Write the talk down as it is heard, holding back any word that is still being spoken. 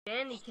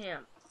Bandicam.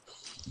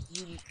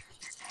 You.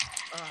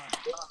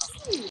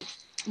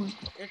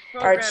 This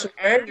Alright, program so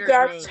where are you angers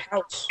guys' me.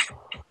 house?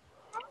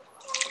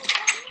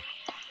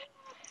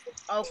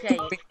 Okay,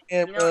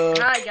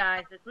 hi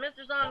guys, it's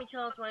Mr. Zombie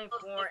Killer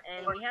 24,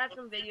 and we had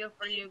some video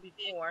for you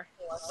before,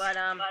 but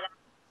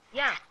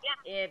yeah,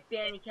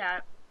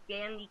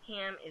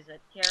 Bandicam is a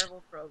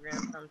terrible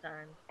program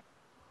sometimes.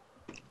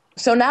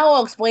 So now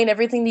I'll explain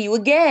everything to you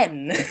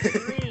again.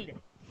 Read.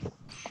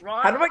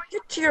 Ross. How do I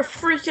get to your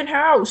freaking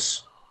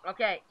house?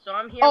 Okay, so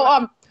I'm here.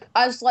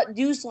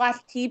 Do slash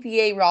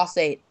TPA Ross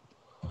 8.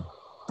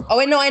 Oh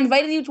wait, no, I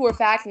invited you to a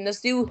faction.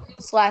 Let's do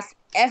slash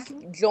F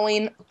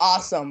join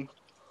awesome.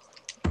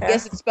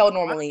 Yes, it's spelled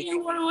normally. Why do you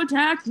want to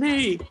attack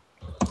me?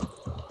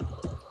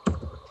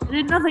 I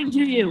did nothing to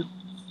you.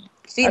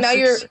 See, now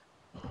you're...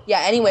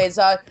 Yeah, anyways,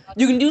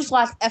 you can do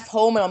slash F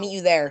home and I'll meet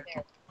you there.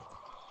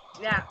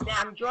 Yeah,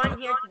 I'm joined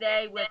here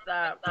today with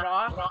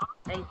Ross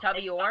and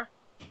Tubby Orr.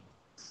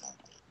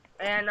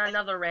 And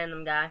another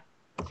random guy.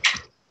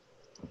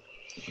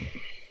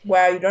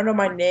 Wow, you don't know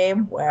my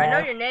name? Wow. I know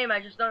your name, I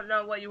just don't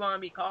know what you want to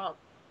be called.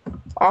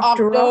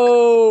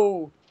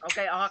 Octo!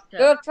 Okay, Octo.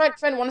 Yo,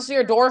 Trent, want to see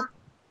your door?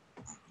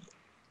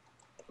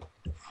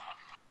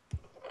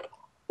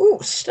 Ooh,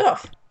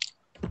 stuff.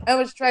 I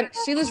was trying to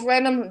see this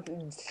random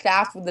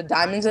shaft with the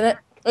diamonds in it.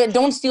 Okay,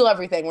 don't steal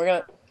everything. We're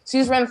gonna see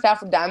this random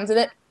shaft with diamonds in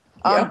it.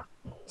 Yeah.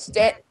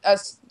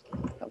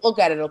 Look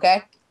at it,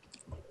 okay?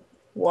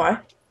 Why?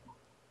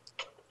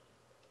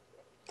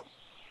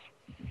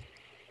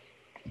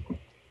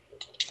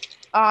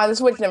 The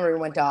switch never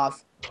went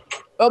off.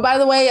 Oh, by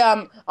the way,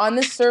 on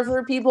this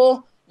server,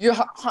 people, your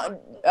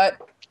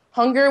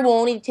hunger will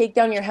only take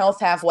down your health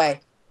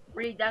halfway.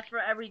 Reed, that's for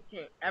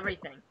everything.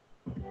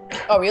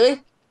 Oh,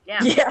 really?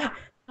 Yeah. Yeah.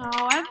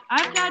 Oh,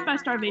 I've died by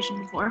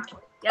starvation before.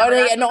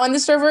 Yeah, no, on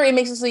this server, it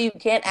makes it so you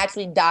can't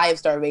actually die of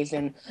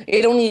starvation.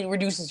 It only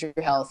reduces your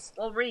health.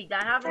 Well, Reed,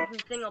 that happens in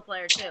single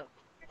player, too.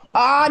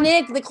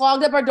 Nick, they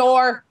clogged up our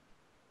door.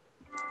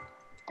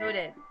 Who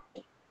did?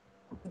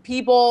 The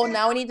people,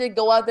 now we need to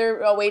go out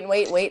there. Oh,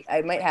 wait,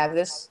 I might have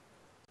this.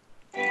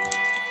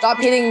 Stop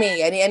hitting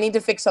me. I need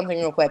to fix something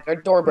real quick. Our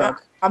door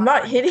broke. I'm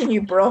not hitting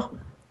you, bro.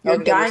 You're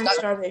Okay, dying of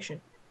starvation.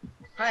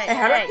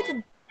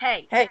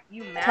 Hey,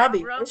 you mad,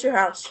 Tubby, bro? where's your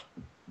house?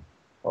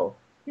 Oh.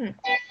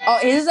 Oh,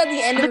 his is at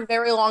the end of a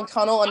very long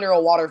tunnel under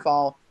a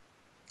waterfall.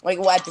 Like,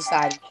 at the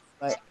side.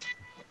 But...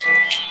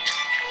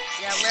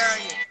 Yeah, where are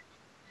you?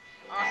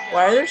 Octo.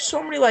 Why are there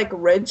so many, like,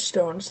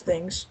 redstones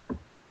things?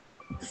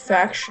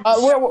 Factions.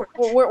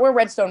 We're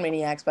redstone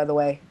maniacs, by the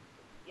way.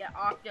 Yeah,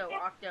 Octo.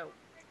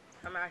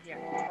 Come out here.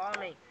 Follow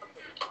me.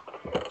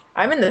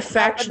 I'm in the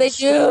faction. What they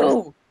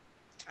do?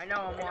 I know,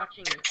 I'm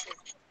watching you.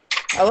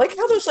 I like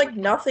how there's, like,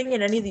 nothing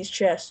in any of these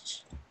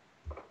chests.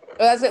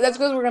 That's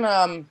because we're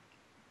gonna,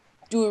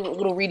 do a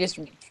little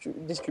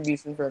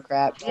redistribution for a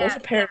crap. Yeah. There's a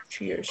pair of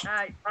cheers.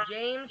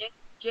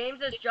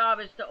 James's job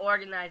is to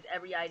organize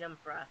every item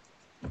for us.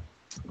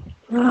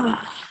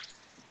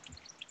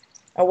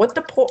 What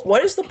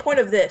is the point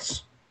of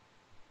this?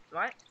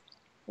 What?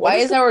 Why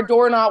is our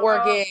door not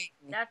working?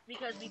 That's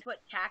because we put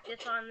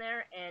cactus on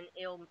there and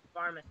it'll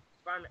farm it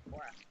for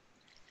us.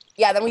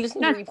 Yeah, then we just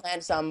need to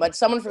replant some, but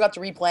someone forgot to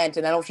replant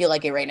and I don't feel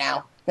like it right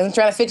now. And I'm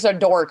trying to fix our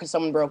door because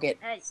someone broke it.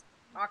 Hey,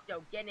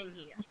 Octo, get in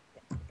here.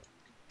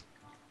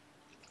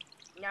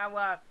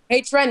 Now,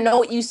 hey, Trent, know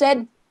what you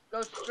said?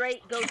 Go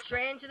straight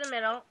into the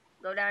middle,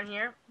 go down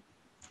here,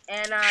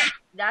 and,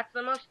 that's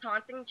the most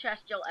taunting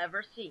chest you'll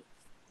ever see.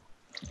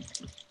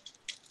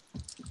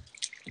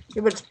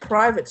 Yeah, but it's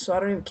private, so I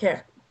don't even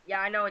care.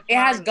 Yeah, I know it's It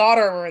has God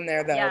armor in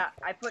there, though. Yeah,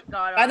 I put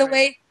God armor. By the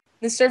way,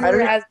 the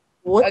server has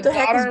what the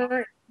heck God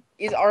armor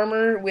is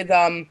armor with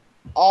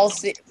all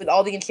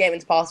the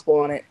enchantments possible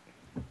on it.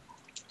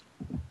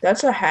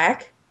 That's a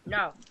hack?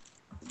 No.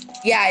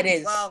 Yeah, it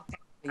is. Well,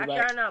 actually,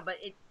 I don't know, but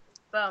it's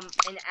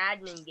an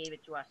admin gave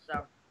it to us,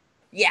 so.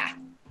 Yeah.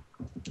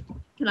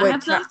 Can I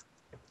have some?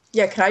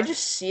 Yeah, can I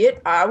just see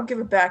it? I will give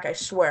it back, I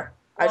swear.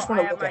 Well, I just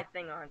want to have look at my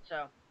thing on,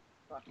 so.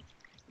 Look.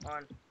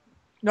 On.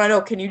 No,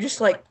 no, can you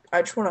just, like,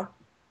 I just want to...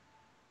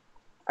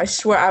 I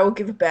swear I will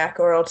give it back,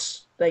 or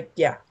else, like,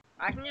 yeah.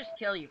 I can just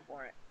kill you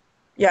for it.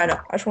 Yeah, I know.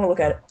 I just want to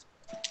look at it.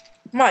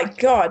 My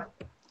god.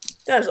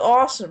 That is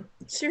awesome.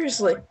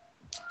 Seriously.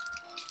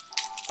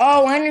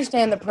 Oh, I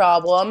understand the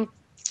problem.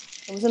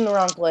 I was in the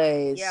wrong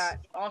place. Yeah,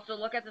 also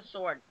look at the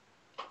sword.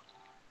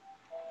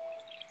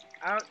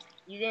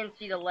 You didn't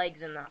see the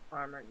legs in the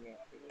armor yet.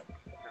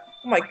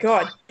 Oh my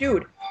god,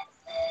 dude.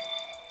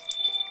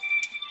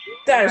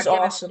 That is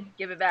awesome.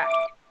 Give it back.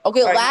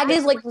 Okay, lag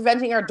is like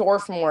preventing our door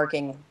from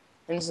working.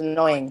 And it's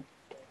annoying.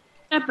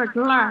 Epic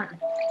lag.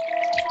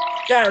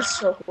 That is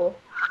so cool.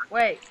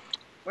 Wait,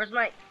 where's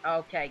my...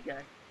 Okay,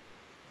 good.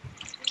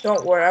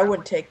 Don't worry, I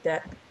wouldn't take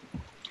that.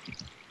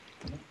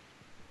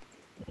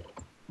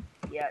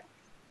 Yeah.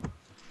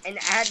 An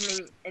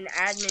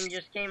admin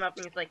just came up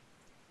and he's like,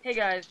 hey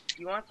guys,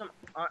 you want some...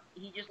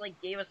 he just like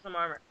gave us some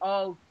armor.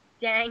 Oh,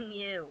 dang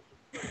you.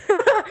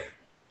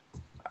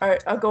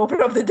 Alright, I'll go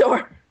open up the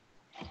door.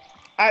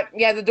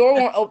 Yeah, the door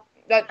won't open.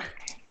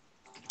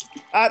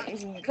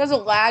 Because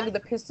of lag, the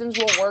pistons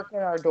won't work in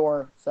our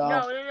door. So.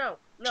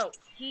 No.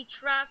 He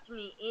trapped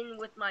me in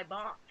with my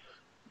box.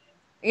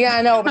 Yeah,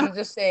 I know, but I'm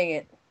just saying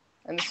it.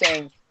 I'm just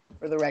saying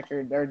for the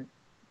record, or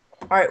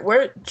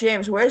Alright,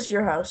 James, where's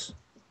your house?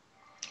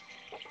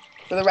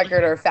 for the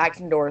record, our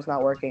faction door is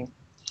not working.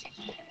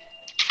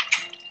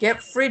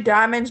 Get free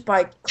diamonds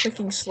by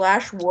clicking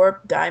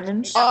 /warp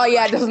diamonds. Oh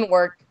yeah, it doesn't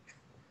work.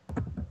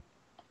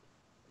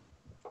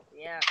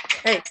 Yeah.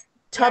 Hey,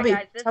 Tubby,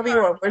 guys, this Tubby, is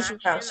our where's your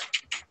faction. house?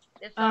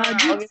 This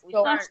Dude we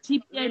slash start,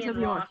 TPA me and to the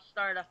Ross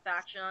start a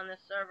faction on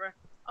this server.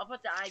 I'll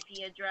put the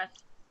IP address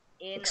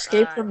in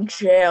Escape from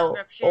jail,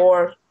 description.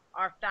 or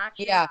Our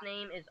faction's Yeah.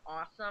 name is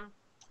Awesome,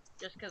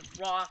 just because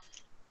Ross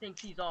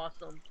thinks he's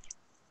awesome.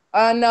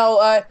 No,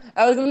 I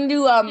was gonna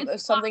do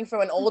something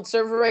from an old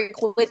server I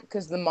quit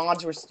because the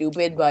mods were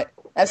stupid, but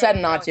I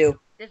decided not to.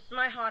 This is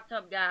my hot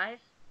tub, guys,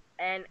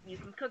 and you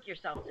can cook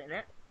yourselves in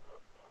it.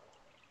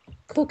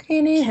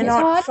 Cooking in his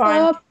Cannot hot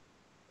find-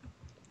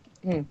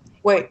 tub.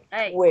 wait,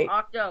 Hey, wait.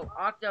 Octo,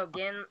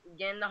 get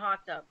in the hot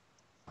tub.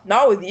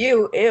 Not with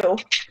you, ew.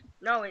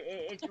 No,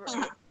 it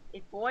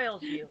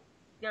boils you.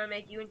 It's gonna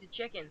make you into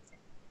chicken.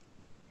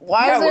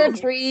 Why Yeah, is there a with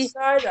the tree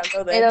inside, I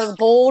know made that. of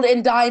gold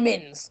and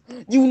diamonds?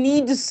 You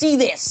need to see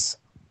this.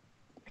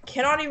 I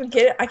cannot even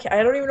get it.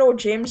 I don't even know what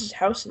James's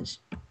house is.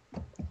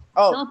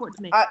 Oh, Teleport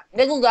to me.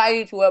 Nick will guide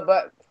you to it,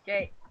 but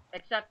Okay,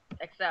 accept.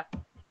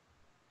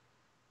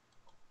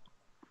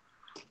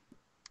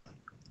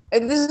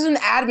 this is an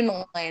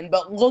admin land.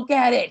 But look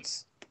at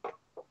it.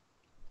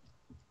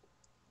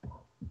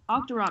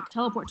 Octorok,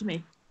 teleport to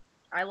me.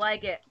 I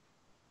like it.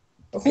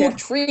 Okay. Cool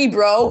tree,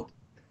 bro.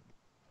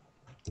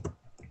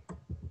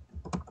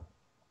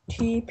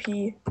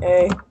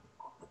 TPA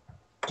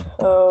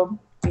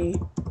Toby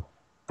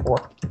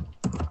 4.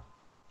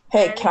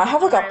 Hey, can I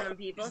have like a random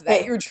people? Is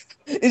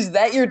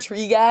that your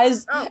tree,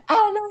 guys? Oh. I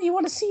don't know. You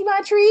want to see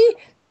my tree?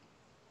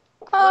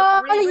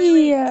 Look,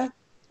 really. Yeah.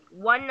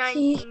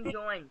 119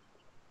 joined.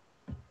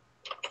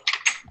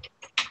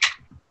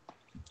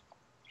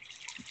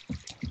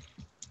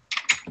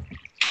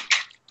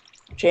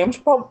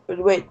 James?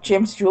 Wait,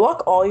 James, did you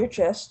lock all your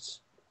chests?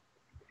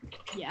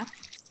 Yeah.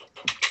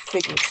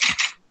 Figures.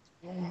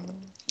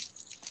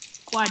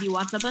 Why, do you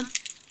want something?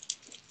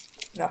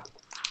 No.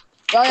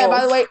 Oh yeah. Oh.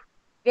 By the way,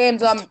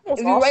 James, if you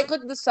awesome.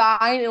 right-click the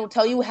sign, it'll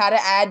tell you how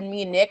to add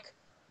me and Nick.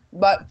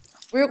 But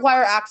we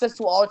require access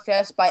to all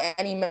chests by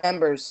any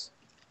members,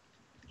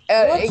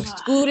 What?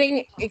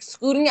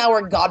 excluding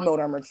our God mode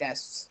armor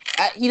chests.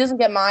 He doesn't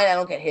get mine. I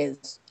don't get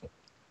his.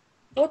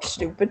 What's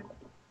stupid?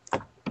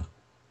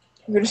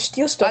 You're gonna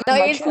steal stuff I from know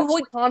my it's to chest.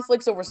 avoid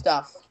conflicts over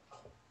stuff.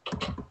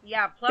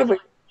 Yeah, Yeah, but-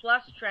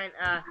 plus Trent,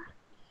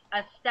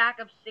 a stack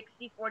of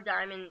 64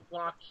 diamond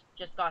blocks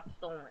just got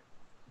stolen.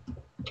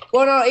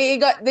 Well, no,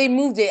 they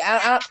moved it.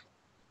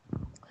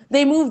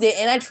 They moved it,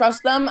 and I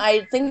trust them.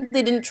 I think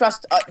they didn't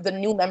trust the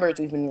new members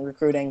we've been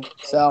recruiting.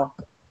 So.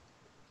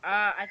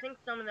 I think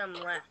some of them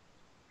left.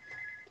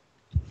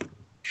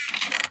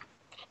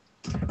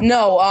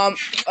 No.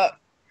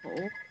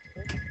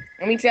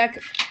 Let me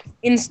check.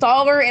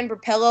 Installer and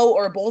Propello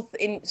are both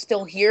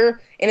still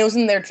here, and it was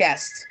in their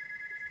chest.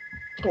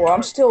 Well,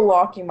 I'm still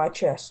locking my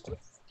chest.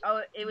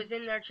 Oh, it was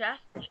in their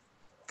chest?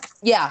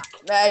 Yeah,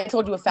 I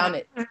told you I found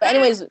it. But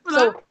anyways,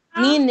 so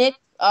me and Nick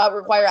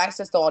require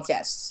access to all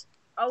chests.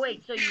 Oh,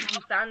 wait, so you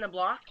found the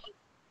blocks?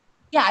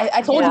 Yeah,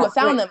 I told you Yeah, I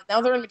found wait. them.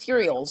 Now they're in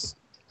materials.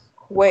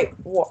 Wait,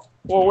 what?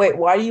 Well, wait.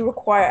 Why do you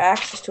require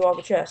access to all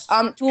the chests?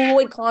 To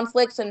avoid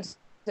conflicts and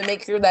to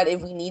make sure that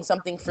if we need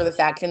something for the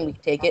faction, we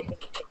can take it.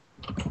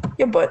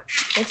 Yeah, but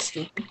that's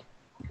stupid.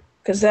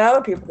 Because then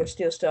other people can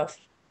steal stuff.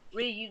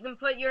 Reed, you can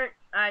put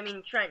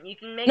Trent, you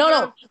can make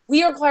No.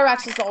 We require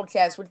access to all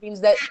chests, which means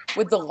that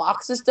with the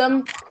lock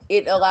system,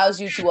 it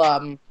allows you to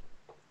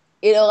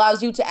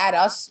add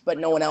us, but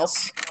no one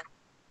else.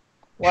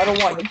 Well, I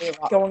don't want you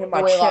going in my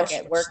The way chest Lockett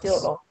and works. steal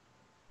it all.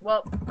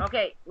 Well,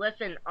 okay,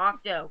 listen,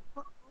 Octo.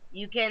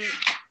 You can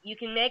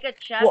make a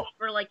chest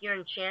for like your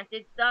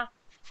enchanted stuff,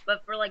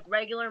 but for like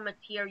regular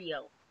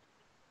material,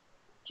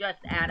 just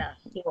add us.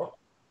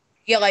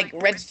 Yeah, like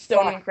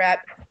redstone and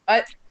crap.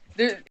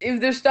 If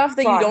there's stuff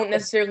that you don't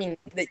necessarily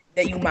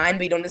that you mine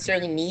but you don't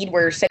necessarily need,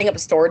 we're setting up a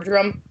storage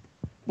room.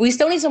 We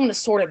still need someone to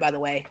sort it, by the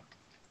way.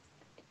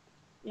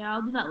 Yeah,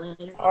 I'll do that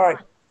later. Alright.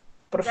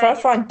 But if I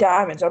find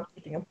diamonds, I'm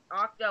keeping them.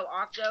 Octo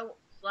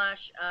 /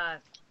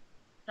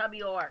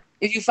 Tubior.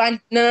 If you find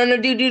no,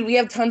 dude, we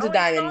have tons of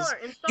diamonds.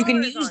 You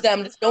can use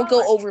them, just don't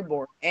go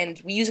overboard.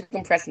 And we use a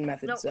compression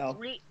method, No, so.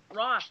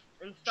 Ross,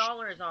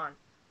 installer is on.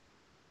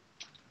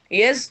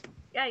 He is?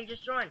 Yeah, you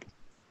just joined.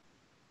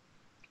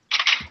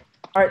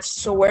 Alright,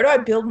 so where do I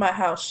build my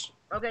house?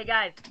 Okay,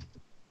 guys.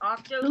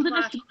 Octo Build it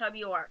 /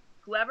 Tubior.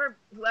 Whoever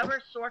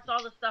sorts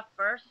all the stuff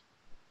first,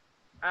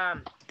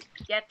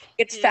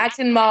 It's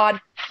faction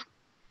mod.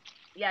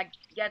 Yeah,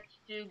 gets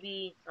to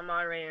be a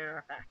moderator in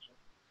our faction.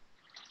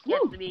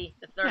 Gets to be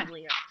the third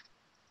leader.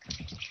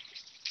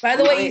 By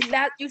the way,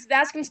 you should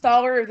ask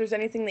installer if there's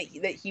anything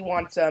that he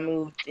wants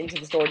moved into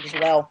the storage as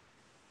well.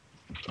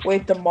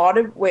 Wait, the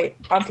modded? Wait,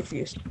 I'm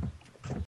confused.